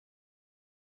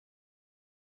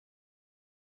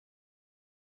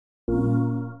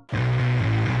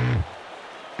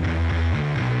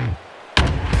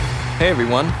Hey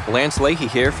everyone, Lance Leahy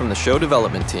here from the show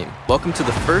development team. Welcome to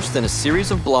the first in a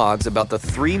series of blogs about the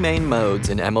three main modes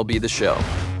in MLB The Show.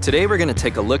 Today we're going to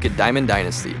take a look at Diamond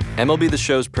Dynasty, MLB The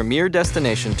Show's premier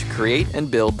destination to create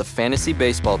and build the fantasy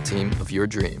baseball team of your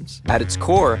dreams. At its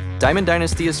core, Diamond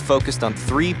Dynasty is focused on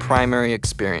three primary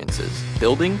experiences: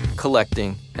 building,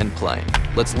 collecting, and playing.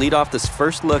 Let's lead off this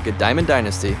first look at Diamond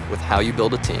Dynasty with how you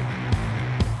build a team.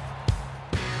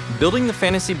 Building the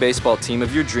fantasy baseball team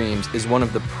of your dreams is one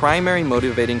of the primary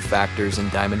motivating factors in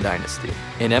Diamond Dynasty.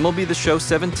 In MLB The Show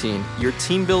 17, your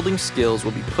team building skills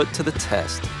will be put to the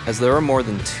test, as there are more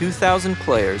than 2,000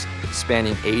 players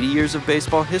spanning 80 years of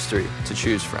baseball history to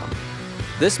choose from.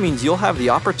 This means you'll have the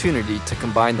opportunity to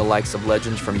combine the likes of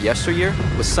legends from yesteryear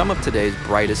with some of today's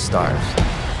brightest stars.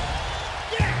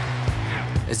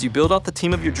 As you build out the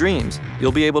team of your dreams,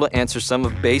 you'll be able to answer some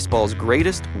of baseball's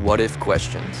greatest what-if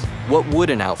questions. What would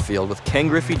an outfield with Ken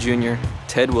Griffey Jr.,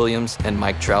 Ted Williams, and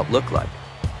Mike Trout look like?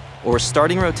 Or a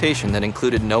starting rotation that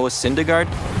included Noah Syndergaard,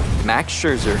 Max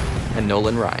Scherzer, and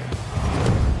Nolan Ryan?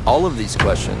 All of these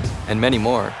questions, and many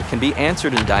more, can be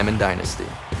answered in Diamond Dynasty.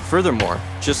 Furthermore,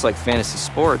 just like fantasy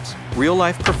sports,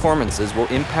 real-life performances will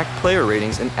impact player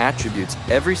ratings and attributes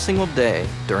every single day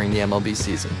during the MLB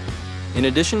season. In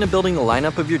addition to building the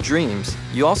lineup of your dreams,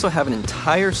 you also have an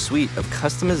entire suite of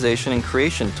customization and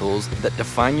creation tools that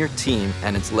define your team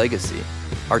and its legacy.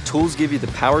 Our tools give you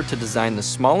the power to design the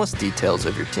smallest details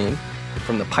of your team,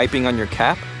 from the piping on your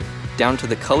cap, down to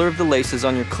the color of the laces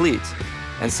on your cleats,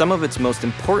 and some of its most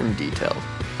important details,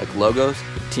 like logos,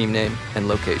 team name, and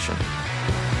location.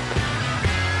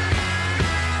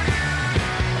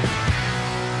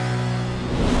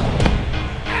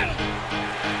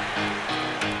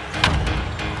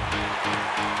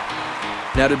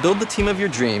 Now, to build the team of your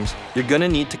dreams, you're going to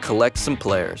need to collect some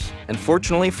players. And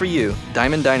fortunately for you,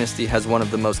 Diamond Dynasty has one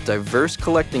of the most diverse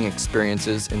collecting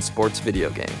experiences in sports video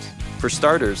games. For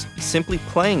starters, simply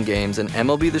playing games in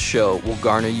MLB The Show will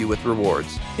garner you with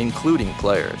rewards, including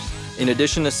players. In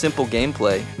addition to simple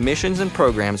gameplay, missions and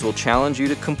programs will challenge you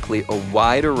to complete a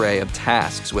wide array of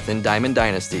tasks within Diamond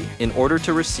Dynasty in order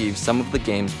to receive some of the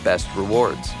game's best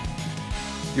rewards.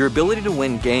 Your ability to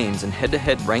win games in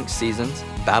head-to-head ranked seasons,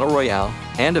 battle royale,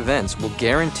 and events will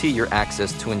guarantee your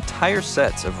access to entire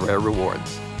sets of rare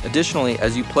rewards. Additionally,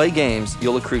 as you play games,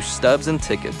 you'll accrue stubs and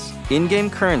tickets, in-game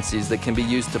currencies that can be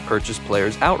used to purchase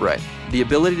players outright. The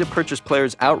ability to purchase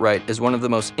players outright is one of the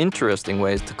most interesting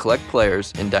ways to collect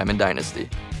players in Diamond Dynasty.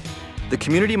 The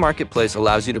community marketplace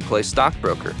allows you to play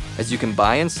stockbroker, as you can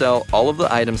buy and sell all of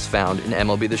the items found in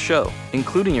MLB The Show,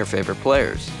 including your favorite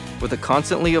players. With a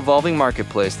constantly evolving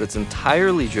marketplace that's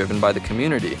entirely driven by the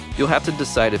community, you'll have to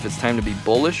decide if it's time to be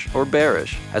bullish or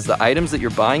bearish, as the items that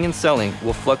you're buying and selling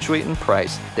will fluctuate in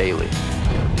price daily.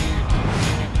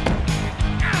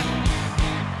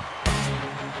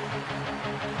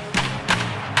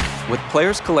 With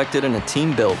players collected and a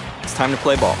team built, it's time to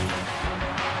play ball.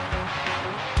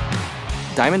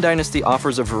 Diamond Dynasty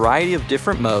offers a variety of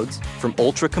different modes, from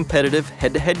ultra-competitive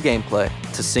head-to-head gameplay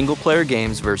to single-player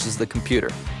games versus the computer.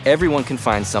 Everyone can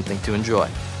find something to enjoy.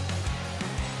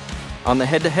 On the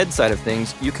head-to-head side of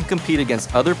things, you can compete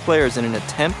against other players in an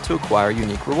attempt to acquire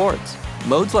unique rewards.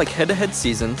 Modes like head-to-head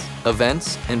seasons,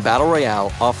 events, and battle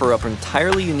royale offer up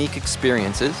entirely unique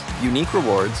experiences, unique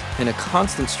rewards, and a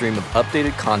constant stream of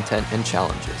updated content and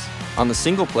challenges. On the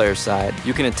single-player side,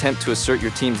 you can attempt to assert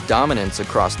your team's dominance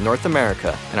across North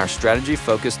America in our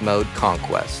strategy-focused mode,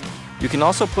 Conquest. You can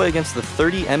also play against the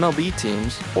 30 MLB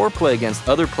teams or play against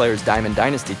other players' Diamond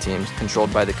Dynasty teams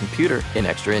controlled by the computer in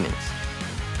extra innings.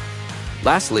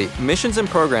 Lastly, missions and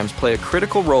programs play a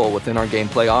critical role within our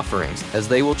gameplay offerings, as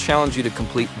they will challenge you to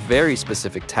complete very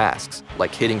specific tasks,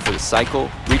 like hitting for the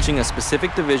cycle, reaching a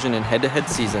specific division in head-to-head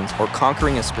seasons, or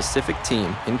conquering a specific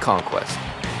team in Conquest.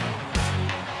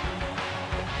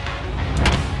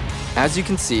 As you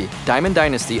can see, Diamond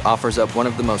Dynasty offers up one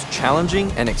of the most challenging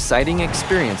and exciting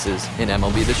experiences in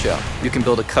MLB The Show. You can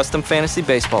build a custom fantasy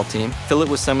baseball team, fill it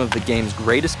with some of the game's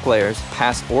greatest players,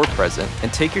 past or present,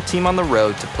 and take your team on the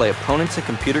road to play opponents and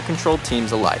computer-controlled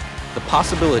teams alike. The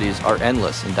possibilities are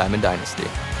endless in Diamond Dynasty.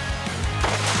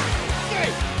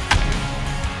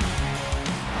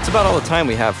 That's about all the time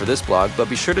we have for this blog, but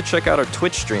be sure to check out our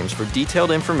Twitch streams for detailed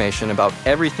information about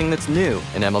everything that's new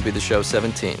in MLB The Show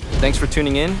 17. Thanks for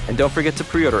tuning in, and don't forget to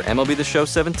pre-order MLB The Show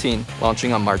 17,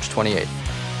 launching on March 28th.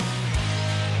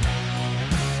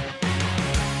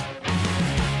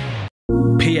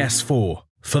 PS4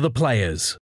 for the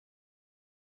players.